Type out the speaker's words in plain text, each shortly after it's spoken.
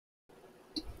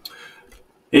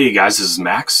Hey guys, this is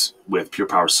Max with Pure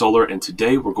Power Solar, and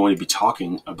today we're going to be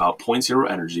talking about Point Zero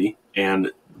Energy and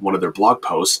one of their blog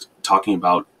posts talking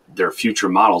about their future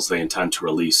models they intend to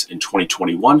release in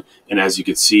 2021. And as you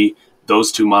can see,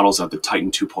 those two models are the Titan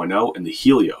 2.0 and the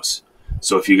Helios.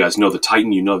 So if you guys know the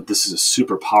Titan, you know that this is a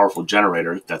super powerful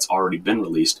generator that's already been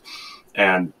released.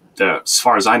 And as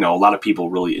far as I know, a lot of people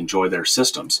really enjoy their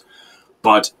systems.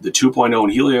 But the 2.0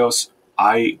 and Helios,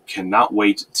 I cannot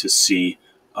wait to see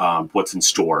what's in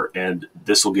store, and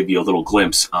this will give you a little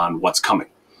glimpse on what's coming.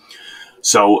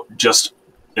 So just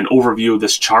an overview of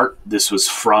this chart. This was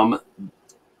from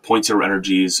Point Zero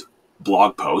Energy's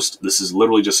blog post. This is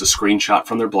literally just a screenshot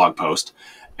from their blog post,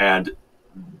 and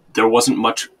there wasn't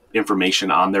much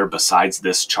information on there besides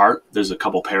this chart. There's a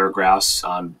couple paragraphs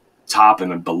on top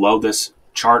and then below this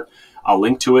chart. I'll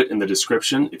link to it in the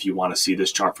description if you want to see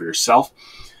this chart for yourself.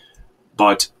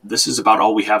 But this is about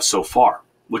all we have so far,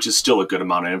 which is still a good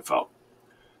amount of info.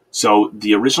 So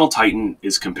the original Titan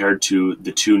is compared to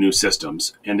the two new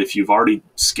systems. And if you've already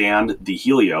scanned the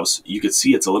Helios, you can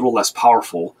see it's a little less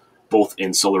powerful, both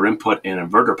in solar input and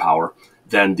inverter power,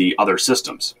 than the other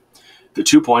systems. The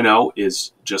 2.0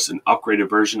 is just an upgraded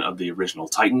version of the original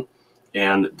Titan,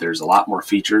 and there's a lot more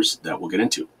features that we'll get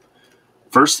into.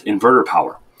 First, inverter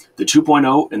power. The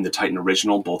 2.0 and the Titan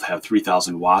original both have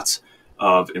 3,000 watts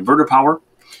of inverter power,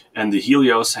 and the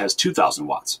Helios has 2,000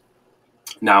 watts.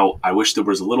 Now, I wish there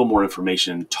was a little more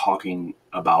information talking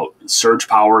about surge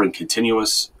power and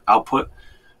continuous output,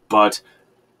 but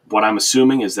what I'm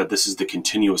assuming is that this is the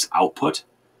continuous output,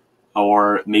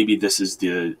 or maybe this is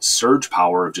the surge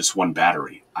power of just one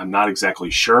battery. I'm not exactly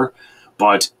sure,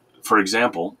 but for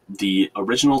example, the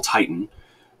original Titan,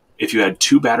 if you had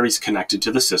two batteries connected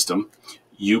to the system,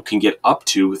 you can get up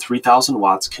to 3,000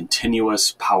 watts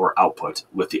continuous power output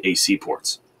with the AC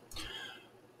ports.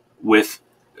 With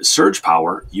surge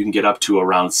power, you can get up to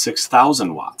around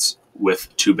 6,000 watts with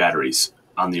two batteries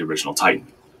on the original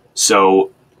Titan.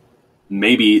 So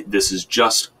maybe this is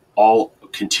just all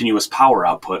continuous power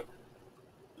output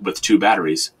with two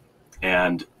batteries,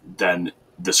 and then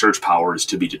the surge power is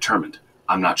to be determined.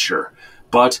 I'm not sure.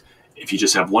 But if you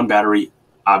just have one battery,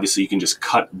 obviously you can just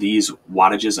cut these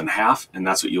wattages in half, and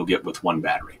that's what you'll get with one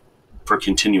battery for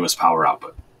continuous power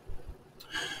output.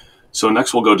 So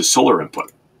next we'll go to solar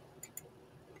input.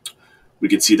 We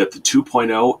can see that the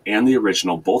 2.0 and the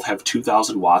original both have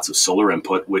 2,000 watts of solar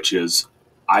input, which is,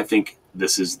 I think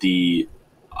this is the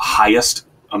highest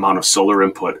amount of solar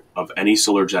input of any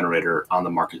solar generator on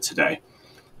the market today.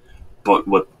 But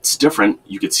what's different,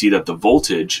 you can see that the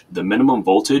voltage, the minimum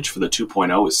voltage for the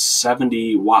 2.0 is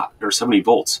 70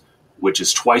 volts, which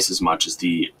is twice as much as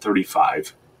the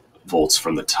 35 volts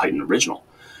from the Titan original.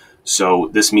 So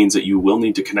this means that you will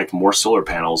need to connect more solar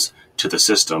panels to the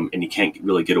system, and you can't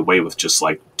really get away with just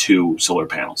like two solar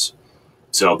panels.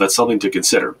 So that's something to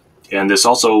consider. And this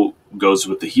also goes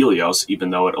with the Helios,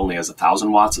 even though it only has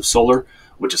 1,000 watts of solar,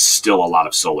 which is still a lot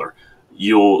of solar.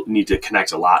 You'll need to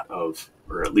connect a lot of,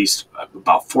 or at least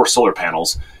about 4 solar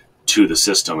panels to the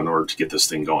system in order to get this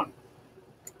thing going.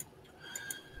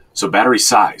 So battery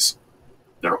size,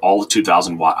 they're all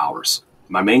 2,000 watt hours.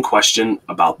 My main question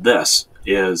about this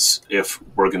is if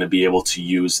we're going to be able to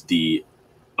use the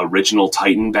original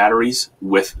Titan batteries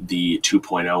with the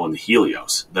 2.0 and the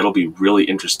Helios. That'll be really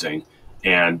interesting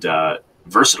and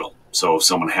versatile. So if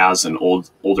someone has an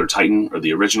older Titan or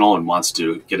the original and wants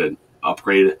to get an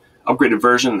upgraded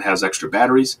version and has extra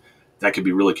batteries, that could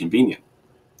be really convenient.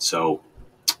 So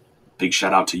big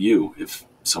shout out to you if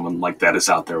someone like that is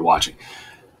out there watching.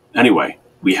 Anyway,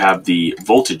 we have the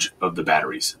voltage of the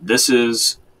batteries. This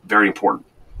is very important.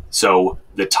 So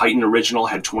the Titan original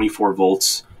had 24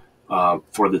 volts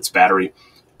for its battery,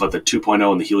 but the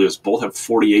 2.0 and the Helios both have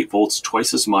 48 volts,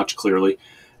 twice as much clearly.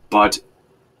 But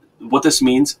what this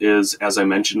means is, as I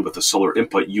mentioned with the solar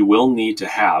input, you will need to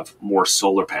have more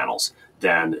solar panels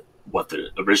than what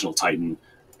the original Titan,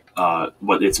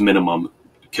 what its minimum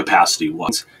capacity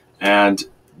was. And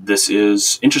this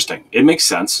is interesting. It makes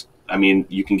sense. I mean,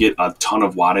 you can get a ton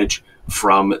of wattage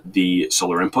from the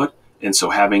solar input, and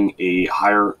so having a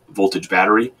higher voltage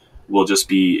battery will just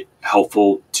be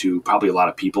helpful to probably a lot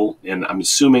of people. And I'm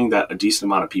assuming that a decent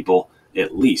amount of people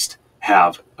at least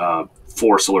have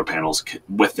 4 solar panels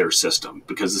with their system,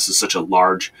 because this is such a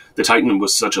large, the Titan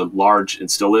was such a large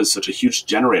and still is such a huge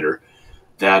generator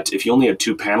that if you only had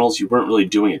 2 panels, you weren't really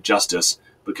doing it justice,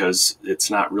 because it's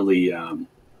not really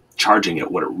charging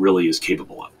it what it really is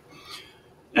capable of.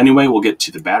 Anyway, we'll get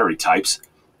to the battery types.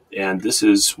 And this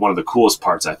is one of the coolest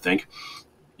parts, I think.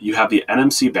 You have the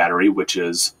NMC battery, which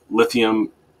is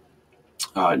lithium,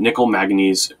 nickel,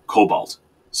 manganese, cobalt.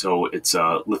 So it's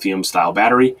a lithium style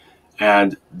battery,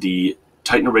 And the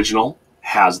Titan Original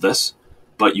has this,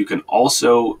 but you can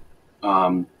also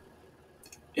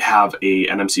have a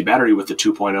NMC battery with the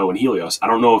 2.0 and Helios. I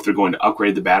don't know if they're going to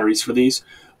upgrade the batteries for these,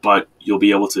 but you'll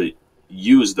be able to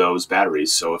use those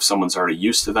batteries. So if someone's already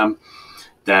used to them,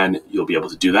 then you'll be able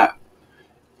to do that.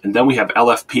 And then we have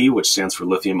LFP, which stands for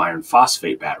lithium iron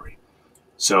phosphate battery.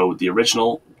 So the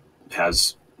original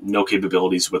has no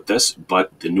capabilities with this,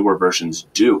 but the newer versions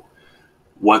do.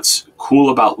 What's cool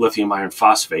about lithium iron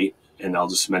phosphate, and I'll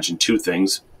just mention two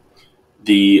things.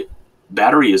 The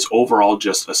battery is overall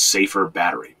just a safer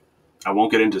battery. I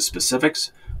won't get into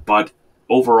specifics, but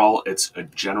overall it's a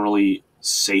generally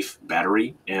safe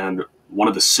battery and one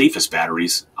of the safest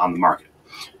batteries on the market.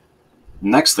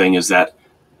 Next thing is that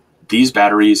these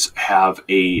batteries have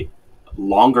a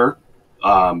longer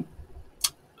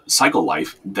cycle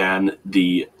life than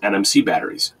the NMC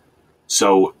batteries.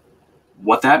 So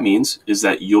what that means is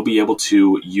that you'll be able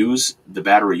to use the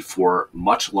battery for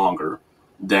much longer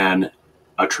than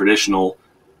a traditional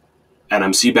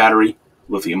NMC battery,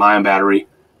 lithium ion battery.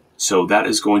 So that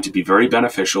is going to be very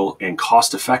beneficial and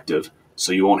cost effective.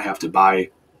 So you won't have to buy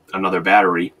another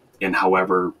battery in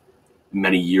however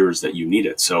many years that you need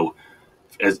it. So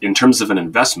in terms of an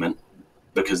investment,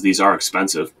 because these are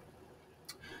expensive,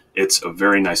 it's a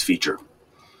very nice feature.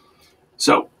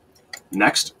 So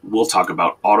next, we'll talk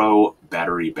about auto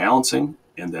battery balancing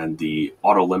and then the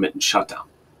auto limit and shutdown.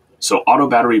 So auto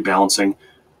battery balancing,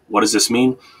 what does this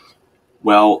mean?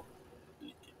 Well,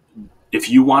 if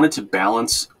you wanted to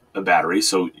balance a battery,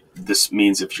 so this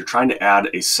means if you're trying to add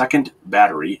a second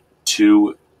battery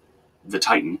to the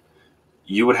Titan,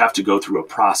 you would have to go through a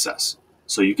process.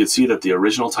 So you can see that the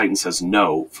original Titan says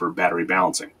no for battery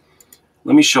balancing.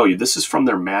 Let me show you. This is from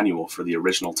their manual for the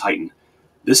original Titan.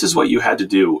 This is what you had to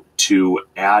do to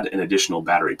add an additional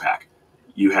battery pack.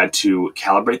 You had to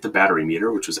calibrate the battery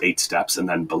meter, which was 8 steps, and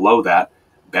then below that,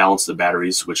 balance the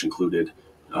batteries, which included,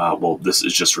 well, this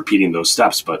is just repeating those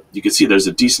steps, but you can see there's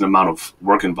a decent amount of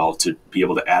work involved to be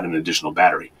able to add an additional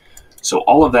battery. So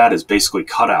all of that is basically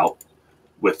cut out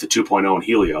with the 2.0 and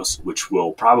Helios, which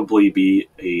will probably be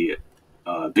a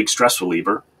big stress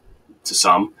reliever to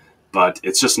some, but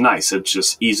it's just nice. It's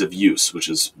just ease of use, which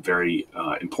is very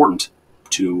important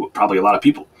to probably a lot of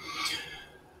people.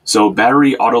 So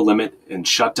battery auto limit and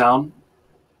shutdown.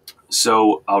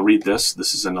 So I'll read this.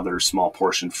 This is another small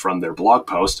portion from their blog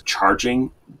post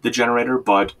charging the generator,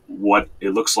 but what it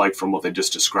looks like from what they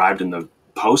just described in the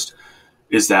post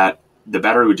is that the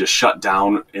battery would just shut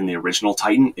down in the original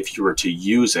Titan if you were to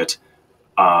use it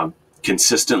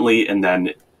consistently and then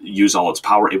use all its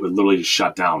power. It would literally just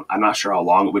shut down. I'm not sure how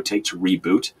long it would take to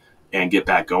reboot and get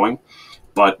back going,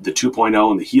 but the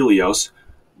 2.0 and the Helios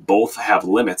both have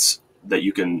limits that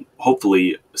you can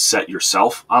hopefully set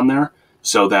yourself on there,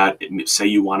 so that say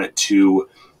you want it to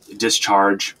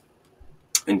discharge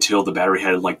until the battery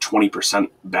had like 20%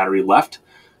 battery left.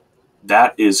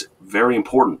 That is very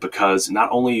important because not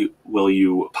only will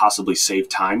you possibly save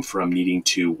time from needing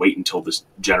to wait until this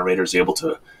generator is able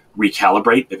to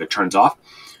recalibrate if it turns off,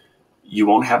 you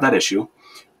won't have that issue.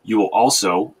 You will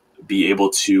also be able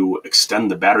to extend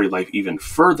the battery life even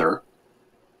further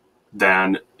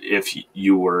than if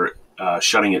you were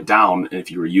shutting it down and if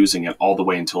you were using it all the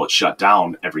way until it shut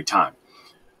down every time.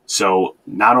 So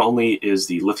not only is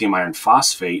the lithium iron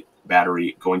phosphate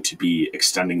battery going to be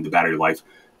extending the battery life,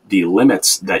 the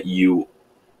limits that you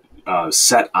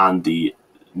set on the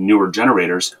newer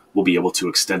generators will be able to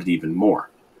extend it even more.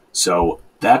 So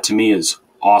that to me is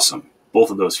awesome.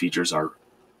 Both of those features are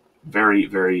very,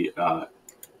 very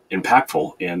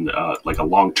impactful in like a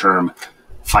long-term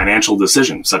financial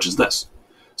decision such as this.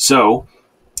 So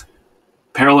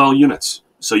parallel units.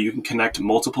 So you can connect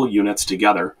multiple units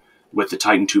together with the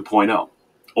Titan 2.0,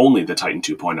 only the Titan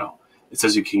 2.0. It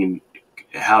says you can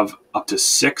have up to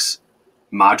 6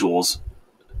 modules,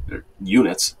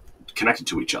 units connected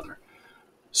to each other.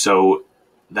 So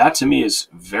that to me is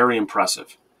very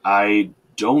impressive. I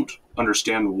don't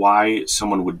understand why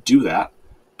someone would do that,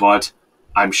 but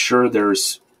I'm sure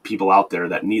there's people out there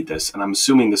that need this. And I'm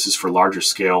assuming this is for larger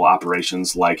scale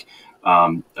operations like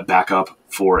a backup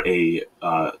for a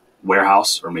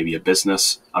warehouse or maybe a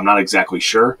business. I'm not exactly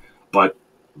sure, but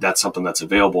that's something that's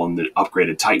available in the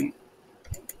upgraded Titan.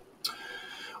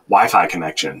 Wi-Fi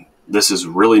connection. This is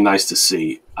really nice to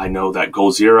see. I know that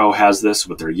Goal Zero has this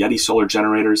with their Yeti solar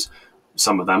generators,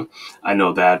 some of them. I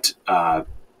know that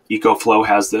EcoFlow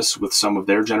has this with some of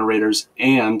their generators,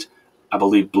 and I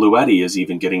believe Blue Eddy is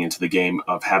even getting into the game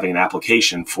of having an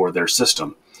application for their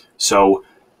system. So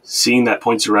seeing that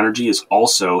Point Zero Energy is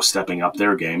also stepping up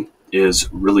their game is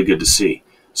really good to see.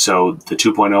 So the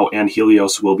 2.0 and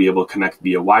Helios will be able to connect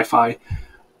via Wi-Fi.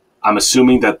 I'm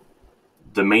assuming that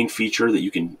the main feature that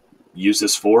you can use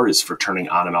this for is for turning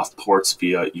on and off ports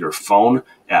via your phone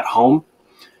at home.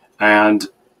 And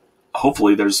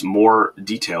hopefully there's more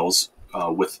details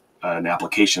with an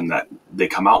application that they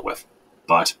come out with,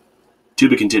 but to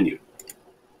be continued.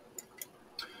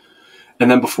 And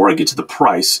then before I get to the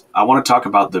price, I want to talk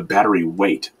about the battery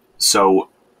weight. So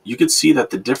you can see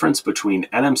that the difference between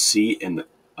NMC and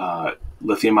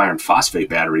lithium iron phosphate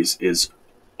batteries is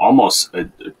almost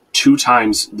 2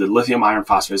 times, the lithium iron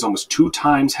phosphate is almost 2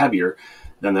 times heavier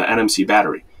than the NMC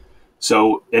battery.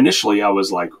 So initially I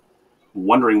was like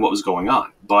wondering what was going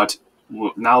on, but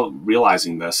now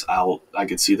realizing this, I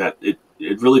could see that it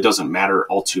really doesn't matter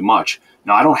all too much.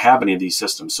 Now I don't have any of these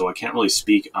systems, so I can't really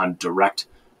speak on direct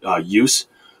use,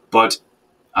 but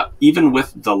even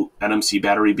with the NMC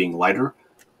battery being lighter,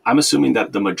 I'm assuming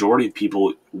that the majority of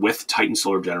people with Titan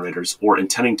solar generators or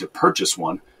intending to purchase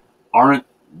one aren't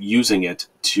using it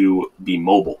to be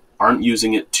mobile, aren't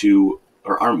using it to,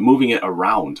 or aren't moving it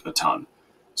around a ton.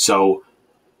 So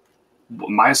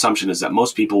my assumption is that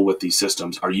most people with these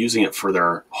systems are using it for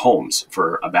their homes,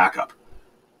 for a backup,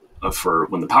 for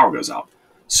when the power goes out.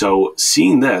 So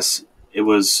seeing this, it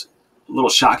was a little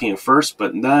shocking at first,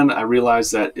 but then I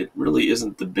realized that it really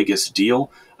isn't the biggest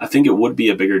deal. I think it would be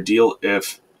a bigger deal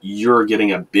if you're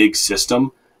getting a big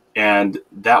system, and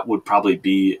that would probably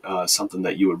be something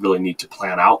that you would really need to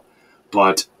plan out.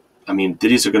 But I mean,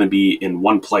 these are going to be in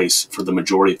one place for the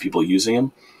majority of people using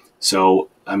them. So,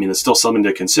 I mean, it's still something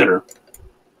to consider,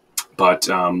 but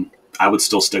I would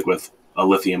still stick with a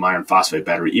lithium iron phosphate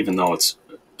battery, even though it's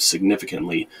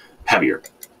significantly heavier.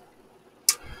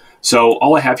 So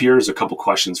all I have here is a couple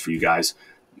questions for you guys.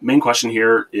 Main question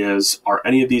here is, are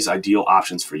any of these ideal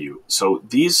options for you? So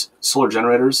these solar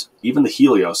generators, even the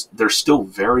Helios, they're still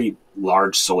very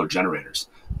large solar generators.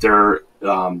 They're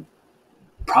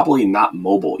probably not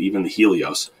mobile, even the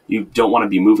Helios. You don't want to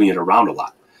be moving it around a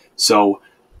lot. So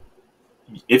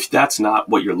if that's not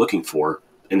what you're looking for,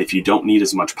 and if you don't need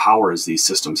as much power as these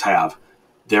systems have,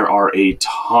 there are a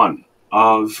ton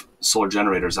of solar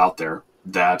generators out there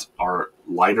that are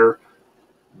lighter,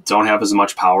 don't have as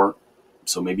much power,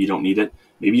 so maybe you don't need it.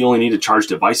 Maybe you only need to charge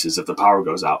devices if the power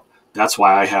goes out. That's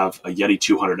why I have a Yeti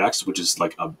 200X, which is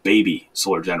like a baby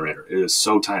solar generator. It is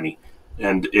so tiny,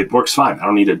 and it works fine. I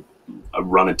don't need to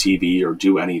run a TV or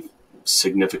do any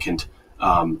significant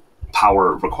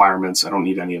power requirements. I don't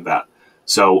need any of that.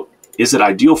 So is it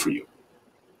ideal for you?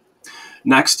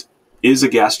 Next, is a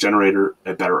gas generator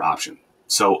a better option?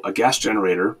 So a gas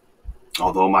generator,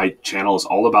 although my channel is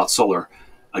all about solar,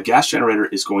 a gas generator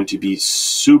is going to be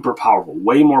super powerful,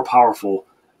 way more powerful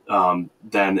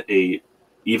than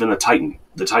even the Titan.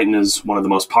 The Titan is one of the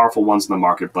most powerful ones in the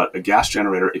market, but a gas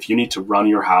generator, if you need to run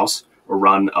your house or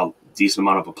run a decent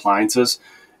amount of appliances,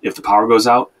 if the power goes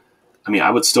out, I mean,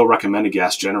 I would still recommend a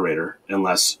gas generator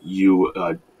unless you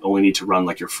only need to run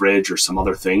like your fridge or some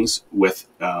other things with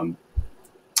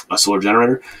a solar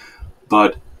generator.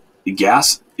 But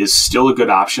gas is still a good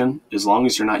option as long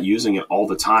as you're not using it all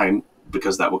the time,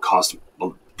 because that would cost a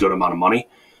good amount of money.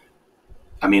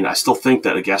 I mean, I still think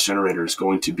that a gas generator is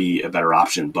going to be a better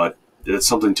option, but it's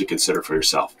something to consider for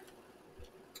yourself.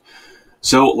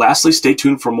 So lastly, stay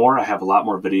tuned for more. I have a lot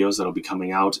more videos that will be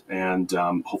coming out, and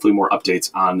hopefully more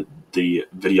updates on the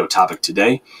video topic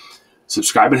today.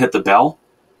 Subscribe and hit the bell.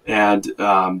 And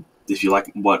if you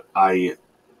like what I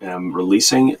am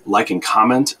releasing, like and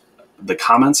comment. The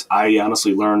comments, I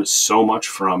honestly learned so much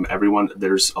from everyone.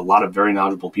 There's a lot of very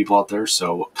knowledgeable people out there,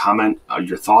 so comment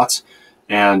your thoughts,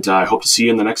 and I hope to see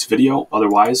you in the next video.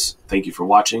 Otherwise, thank you for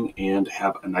watching, and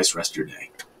have a nice rest of your day.